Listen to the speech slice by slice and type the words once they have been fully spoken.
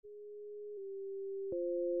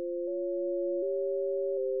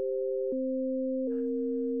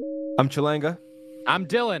I'm Chalanga, I'm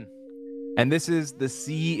Dylan. and this is the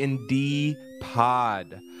C&D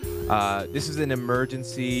Pod. This is an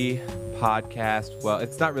emergency podcast. Well,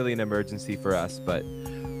 it's not really an emergency for us, but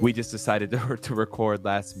we just decided to record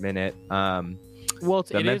last minute. Well,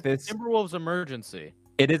 it is Timberwolves emergency.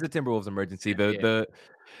 It is a Timberwolves emergency.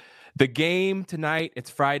 The game tonight, it's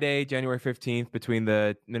Friday, January 15th, between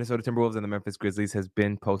the Minnesota Timberwolves and the Memphis Grizzlies has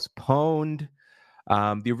been postponed.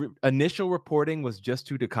 The initial reporting was just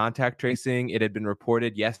due to contact tracing. It had been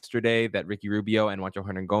reported yesterday that Ricky Rubio and Juancho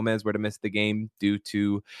Hernangomez were to miss the game due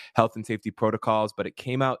to health and safety protocols, but it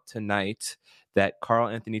came out tonight that Karl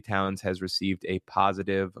Anthony Towns has received a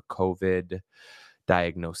positive COVID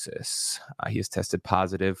diagnosis. He has tested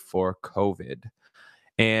positive for COVID.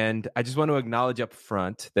 And I just want to acknowledge up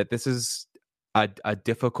front that this is a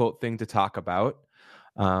difficult thing to talk about.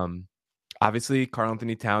 Obviously, Karl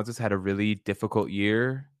Anthony Towns has had a really difficult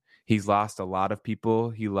year. He's lost a lot of people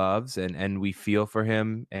he loves, and we feel for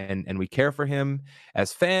him, and we care for him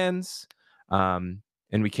as fans, and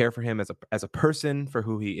we care for him as a person for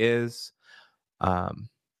who he is.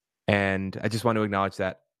 And I just want to acknowledge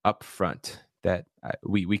that up front, that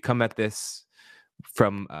we come at this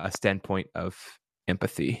from a standpoint of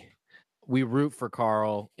empathy. We root for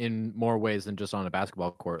Karl in more ways than just on a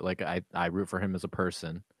basketball court. Like I root for him as a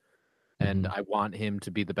person. And I want him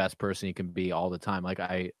to be the best person he can be all the time. Like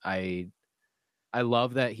I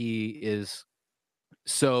love that he is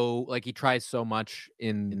so, like, he tries so much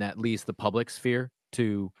in at least the public sphere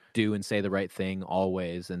to do and say the right thing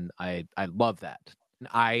always, and I love that.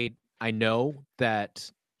 I know that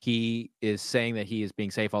he is saying that he is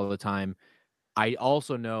being safe all the time. I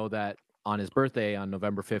also know that on his birthday on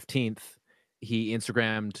November 15th, he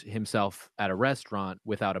Instagrammed himself at a restaurant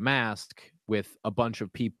without a mask with a bunch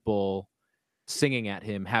of people singing at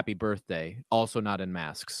him happy birthday, also not in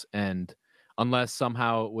masks. And unless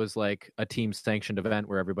somehow it was like a team sanctioned event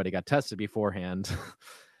where everybody got tested beforehand,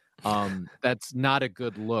 that's not a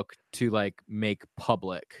good look to like make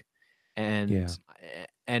public. And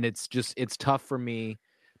it's tough for me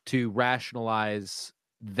to rationalize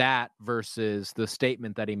that versus the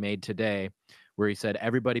statement that he made today, where he said,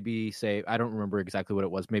 everybody be safe. I don't remember exactly what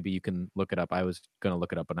it was. Maybe you can look it up. I was going to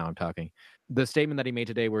look it up, but now I'm talking. The statement that he made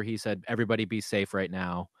today where he said, everybody be safe right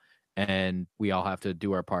now, and we all have to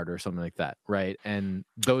do our part or something like that, right? And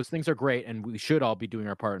those things are great, and we should all be doing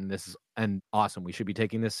our part, and this is awesome. We should be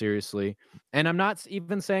taking this seriously. And I'm not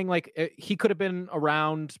even saying, like, he could have been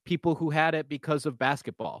around people who had it because of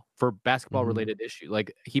basketball, for basketball-related issue.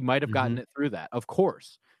 Like, he might have gotten it through that, of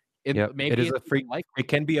course. Maybe it is a freak. It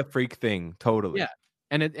can be a freak thing, totally. Yeah,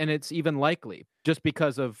 and it's even likely just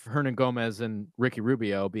because of Hernangomez and Ricky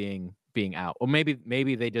Rubio being out. Well,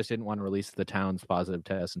 maybe they just didn't want to release the Towns positive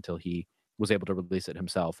test until he was able to release it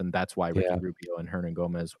himself, and that's why Ricky Rubio and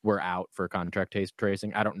Hernangomez were out for contract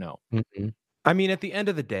tracing. I don't know. Mm-hmm. I mean, at the end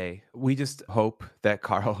of the day, we just hope that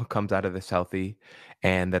Karl comes out of this healthy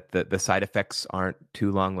and that the side effects aren't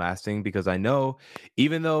too long lasting, because I know,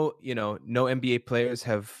 even though, no NBA players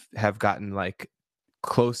have gotten like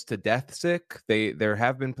close to death sick, there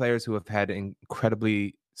have been players who have had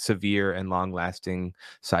incredibly severe and long lasting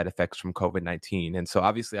side effects from COVID-19. And so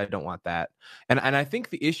obviously I don't want that. And I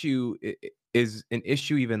think the issue is an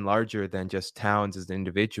issue even larger than just Towns as an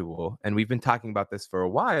individual. And we've been talking about this for a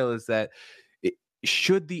while, is that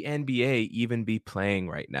should the NBA even be playing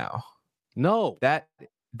right now? No. That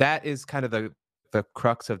is kind of the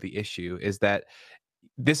crux of the issue, is that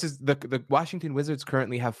this is the Washington Wizards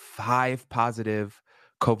currently have 5 positive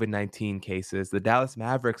COVID-19 cases. The Dallas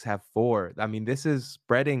Mavericks have 4. I mean, this is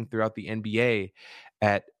spreading throughout the NBA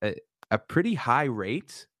at a pretty high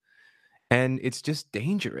rate, and it's just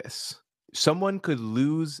dangerous. Someone could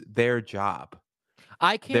lose their job.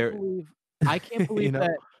 I can't believe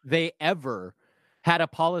that they ever had a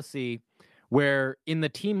policy where in the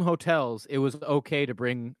team hotels it was okay to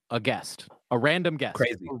bring a guest, a random guest,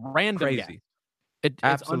 crazy. Guest. It's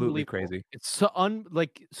absolutely crazy. It's so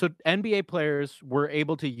so NBA players were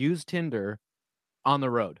able to use Tinder on the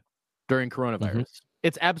road during coronavirus. Mm-hmm.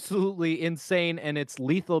 It's absolutely insane, and it's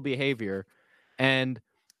lethal behavior. And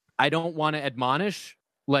I don't want to admonish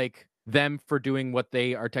like them for doing what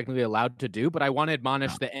they are technically allowed to do, but I want to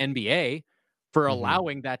admonish the NBA for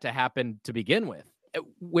allowing that to happen to begin with.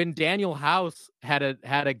 When Daniel House had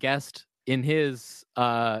a guest in his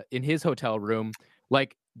hotel room,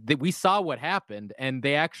 like, we saw what happened, and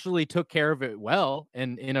they actually took care of it well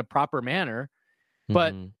and in a proper manner.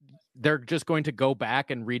 But they're just going to go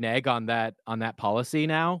back and renege on that policy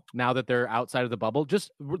now that they're outside of the bubble.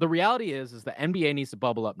 Just the reality is the NBA needs to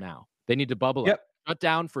bubble up now. They need to bubble up. shut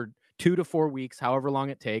down for 2 to 4 weeks, however long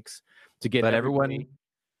it takes to get Let everybody.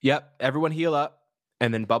 everyone heal up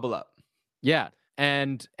and then bubble up. Yeah,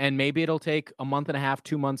 and maybe it'll take a month and a half,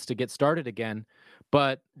 2 months to get started again.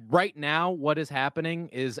 But right now, what is happening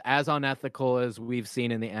is as unethical as we've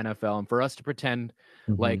seen in the NFL. And for us to pretend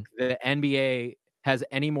like the NBA has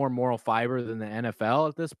any more moral fiber than the NFL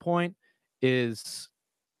at this point is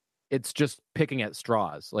it's just picking at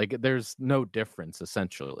straws. Like there's no difference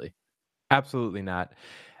essentially. Absolutely not.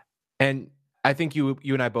 And I think you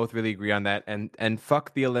and I both really agree on that. And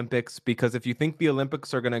fuck the Olympics, because if you think the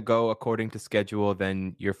Olympics are going to go according to schedule,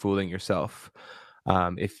 then you're fooling yourself.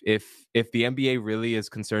 If the NBA really is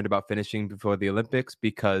concerned about finishing before the Olympics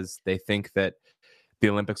because they think that the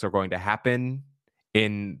Olympics are going to happen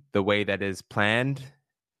in the way that is planned,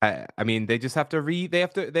 I mean, they just have to they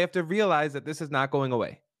have to realize that this is not going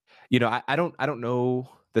away. You know, I don't know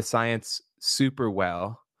the science super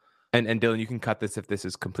well, and Dylan, you can cut this if this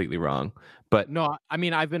is completely wrong. But No, I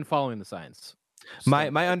mean I've been following the science.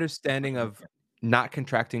 my understanding of not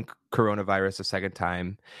contracting coronavirus a second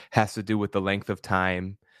time has to do with the length of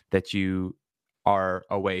time that you are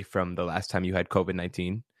away from the last time you had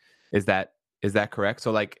COVID-19. Is that correct?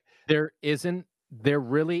 So like there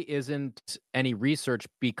really isn't any research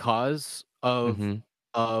because mhm,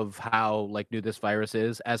 of how like new this virus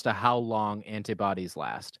is as to how long antibodies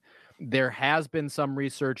last. There has been some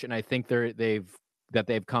research, and I think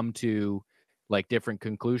they've come to like different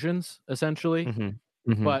conclusions essentially. mhm,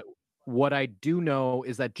 mhm, But what I do know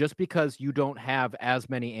is that just because you don't have as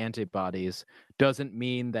many antibodies doesn't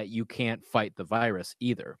mean that you can't fight the virus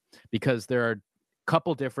either, because there are a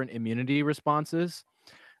couple different immunity responses.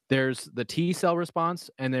 There's the T cell response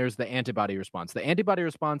and there's the antibody response. The antibody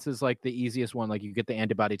response is like the easiest one. Like you get the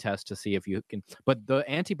antibody test to see if you can, but the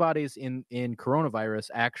antibodies in coronavirus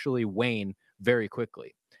actually wane very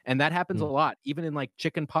quickly. And that happens a mhm, lot, even in like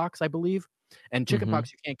chicken pox, I believe. And chicken mhm.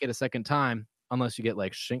 pox you can't get a second time unless you get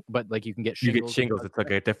like but like you can get You get shingles. shingles. It's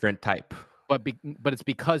like a different type. But it's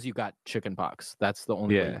because you got chicken pox. That's the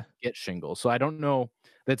only way you Yeah, get shingles. So I don't know.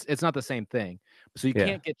 It's not the same thing. So you yeah.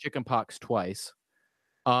 can't get chicken pox twice.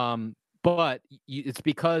 But it's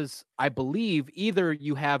because I believe either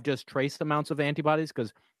you have just trace amounts of antibodies,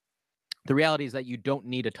 because the reality is that you don't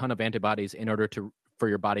need a ton of antibodies in order for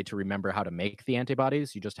your body to remember how to make the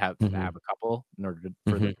antibodies. You just have to Mhm, have a couple in order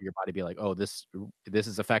mhm. your body to be like, oh, this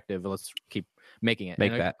is effective. Let's keep making it. And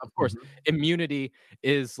Make that. of course, immunity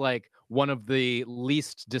is like one of the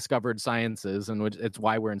least discovered sciences, and which it's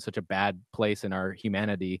why we're in such a bad place in our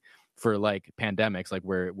humanity for like pandemics, like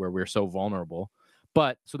where we're so vulnerable.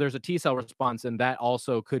 But so there's a T cell response, and that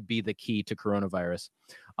also could be the key to coronavirus.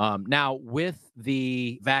 Now, with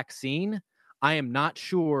the vaccine, I am not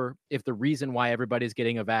sure if the reason why everybody's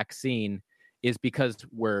getting a vaccine is because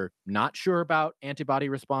we're not sure about antibody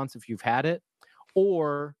response if you've had it,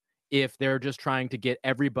 or if they're just trying to get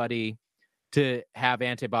everybody to have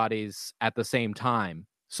antibodies at the same time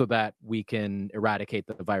so that we can eradicate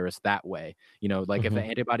the virus that way. You know, like if the Mhm,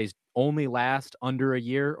 antibodies only last under a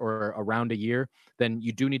year or around a year, then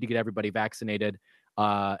you do need to get everybody vaccinated.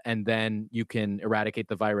 And then you can eradicate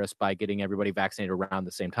the virus by getting everybody vaccinated around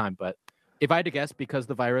the same time. But if I had to guess, because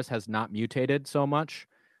the virus has not mutated so much,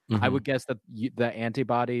 I mhm. would guess that the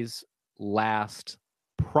antibodies last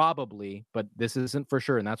probably, but this isn't for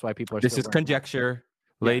sure. And that's why people are This still is wearing masks. conjecture,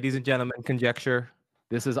 Yeah. ladies and gentlemen. Conjecture.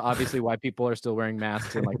 This is obviously why people are still wearing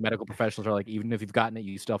masks, and like medical professionals are like, even if you've gotten it,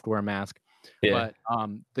 you still have to wear a mask. Yeah. But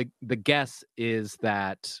the guess is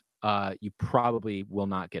that you probably will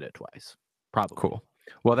not get it twice. Probably. Cool.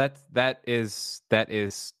 Well, that is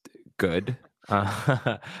good.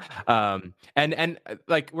 And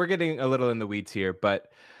like we're getting a little in the weeds here,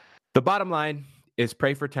 but the bottom line is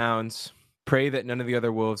pray for Towns. Pray that none of the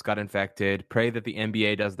other Wolves got infected. Pray that the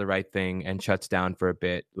NBA does the right thing and shuts down for a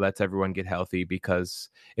bit, lets everyone get healthy. Because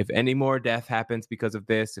if any more death happens because of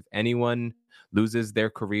this, if anyone loses their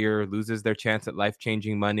career, loses their chance at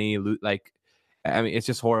life-changing money, like, I mean, it's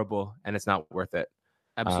just horrible and it's not worth it.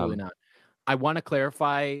 Absolutely Um, not. I want to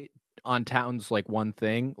clarify on Towns like one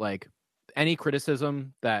thing, like any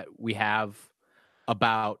criticism that we have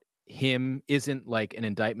about him isn't like an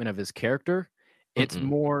indictment of his character. It's mm-mm.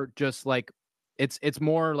 more just like it's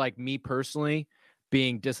more like me personally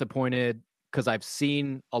being disappointed because I've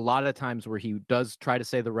seen a lot of times where he does try to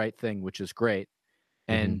say the right thing, which is great.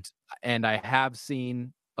 Mm-hmm. And I have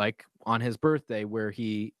seen like on his birthday where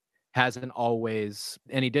he hasn't always,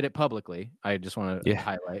 and he did it publicly. I just want to Yeah.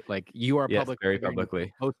 highlight, like, you are a Yes. public Very figure and you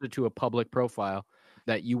publicly. posted to a public profile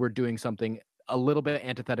that you were doing something a little bit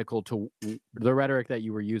antithetical to the rhetoric that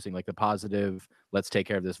you were using, like the positive, let's take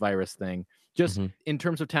care of this virus thing. just in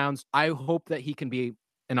terms of Towns, I hope that he can be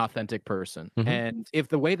an authentic person. And if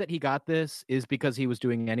the way that he got this is because he was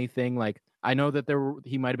doing anything, like I know that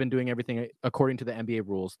he might have been doing everything according to the NBA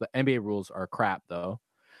rules. The NBA rules are crap though.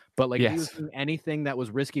 But like if he was doing anything that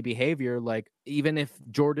was risky behavior, like even if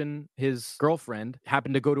Jordan, his girlfriend,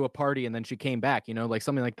 happened to go to a party and then she came back, you know, like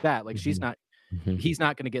something like that, like he's not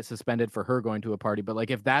going to get suspended for her going to a party. But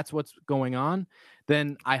like if that's what's going on,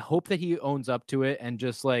 then I hope that he owns up to it and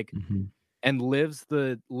just like and lives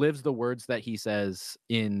the words that he says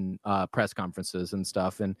in press conferences and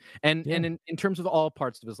stuff, and in terms of all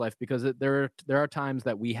parts of his life, because there are times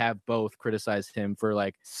that we have both criticized him for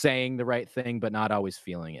like saying the right thing but not always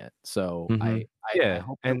feeling it. So I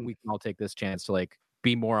hope that we can all take this chance to like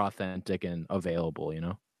be more authentic and available, you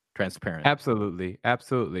know, transparent. Absolutely.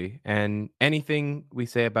 And anything we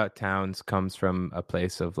say about Towns comes from a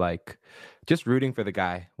place of like just rooting for the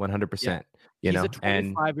guy 100%. You He's know, a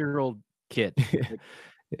 25-year-old kid.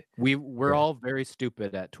 Like, we're all very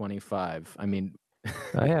stupid at 25. I mean,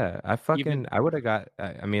 oh yeah, I would have got.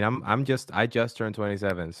 I mean, I just turned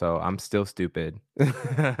 27, so I'm still stupid.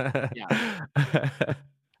 Yeah,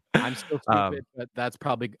 I'm still stupid, but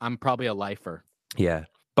I'm probably a lifer. Yeah,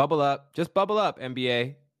 just bubble up,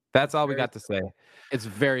 NBA. That's all we got to say. It's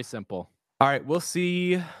very simple. All right, we'll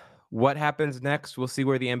see what happens next. We'll see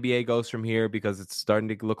where the NBA goes from here because it's starting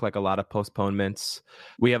to look like a lot of postponements.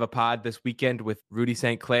 We have a pod this weekend with Rudy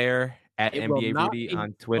St. Clair at NBA Rudy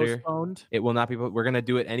on Twitter. Postponed. It will not be. We're gonna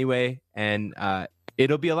do it anyway, and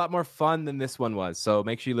it'll be a lot more fun than this one was. So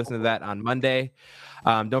make sure you listen to that on Monday.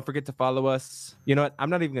 Don't forget to follow us. You know what? I'm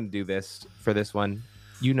not even gonna do this for this one.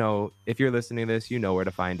 You know, if you're listening to this, you know where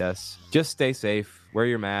to find us. Just stay safe. Wear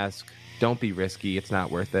your mask. Don't be risky. It's not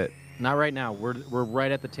worth it. Not right now. We're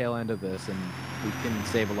right at the tail end of this, and we can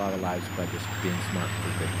save a lot of lives by just being smart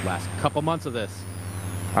for the last couple months of this.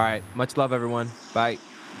 All right. Much love, everyone. Bye.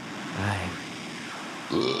 Bye.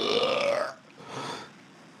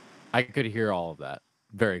 I could hear all of that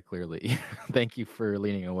very clearly. Thank you for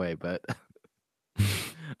leaning away, but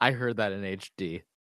I heard that in HD.